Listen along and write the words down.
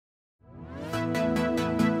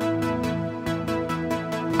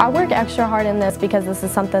I work extra hard in this because this is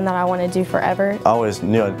something that I want to do forever. I always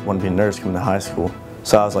knew I wanted to be a nurse coming to high school.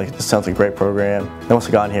 So I was like, this sounds like a great program. And once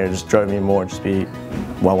I got in here, it just drove me more to be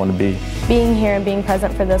what I want to be. Being here and being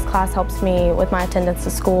present for this class helps me with my attendance to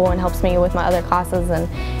school and helps me with my other classes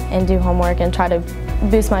and do homework and try to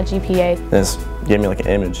boost my GPA. And it's gave me like an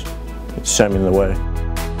image. It's showing me the way.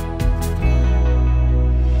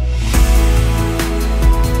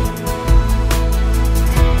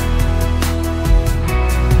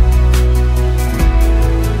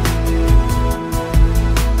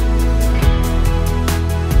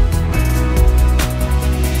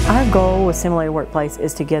 Our goal with Simulated Workplace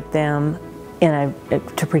is to get them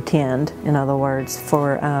to pretend, in other words,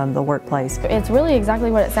 for the workplace. It's really exactly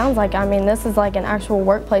what it sounds like. I mean, this is like an actual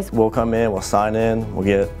workplace. We'll come in, we'll sign in,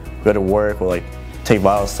 we'll go to work, we'll like take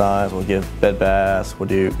vital signs, we'll give bed baths, we'll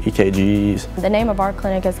do EKGs. The name of our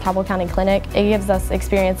clinic is Cabell County Clinic. It gives us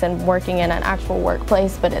experience in working in an actual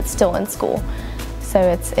workplace, but it's still in school. So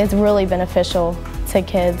it's really beneficial to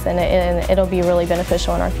kids, and it'll be really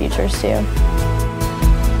beneficial in our futures too.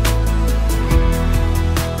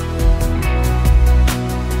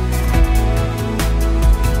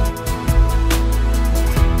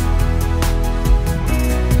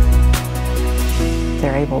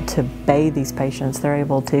 They're able to bathe these patients, they're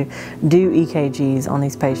able to do EKGs on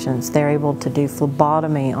these patients, they're able to do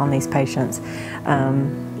phlebotomy on these patients.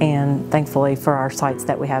 And thankfully for our sites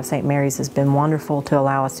that we have, St. Mary's has been wonderful to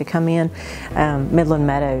allow us to come in. Midland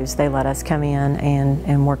Meadows, they let us come in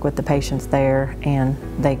and work with the patients there, and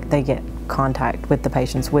they get contact with the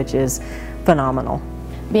patients, which is phenomenal.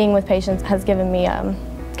 Being with patients has given me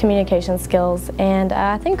communication skills and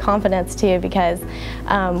I think confidence too, because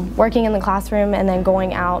working in the classroom and then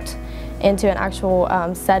going out into an actual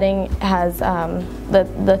setting has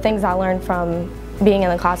the things I learned from being in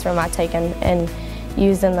the classroom I take and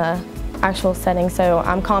use in the actual setting, so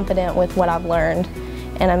I'm confident with what I've learned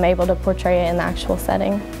and I'm able to portray it in the actual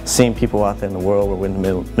setting. Seeing people out there in the world, we're in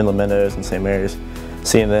Midland Meadows and St. Mary's,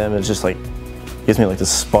 seeing them is just like gives me like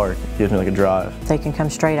this spark, gives me like a drive. They can come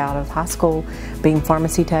straight out of high school being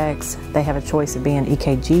pharmacy techs. They have a choice of being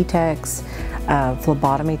EKG techs,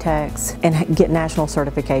 phlebotomy techs, and get national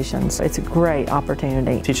certifications. It's a great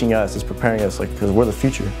opportunity. Teaching us is preparing us, like, because we're the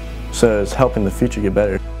future. So it's helping the future get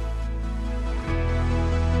better.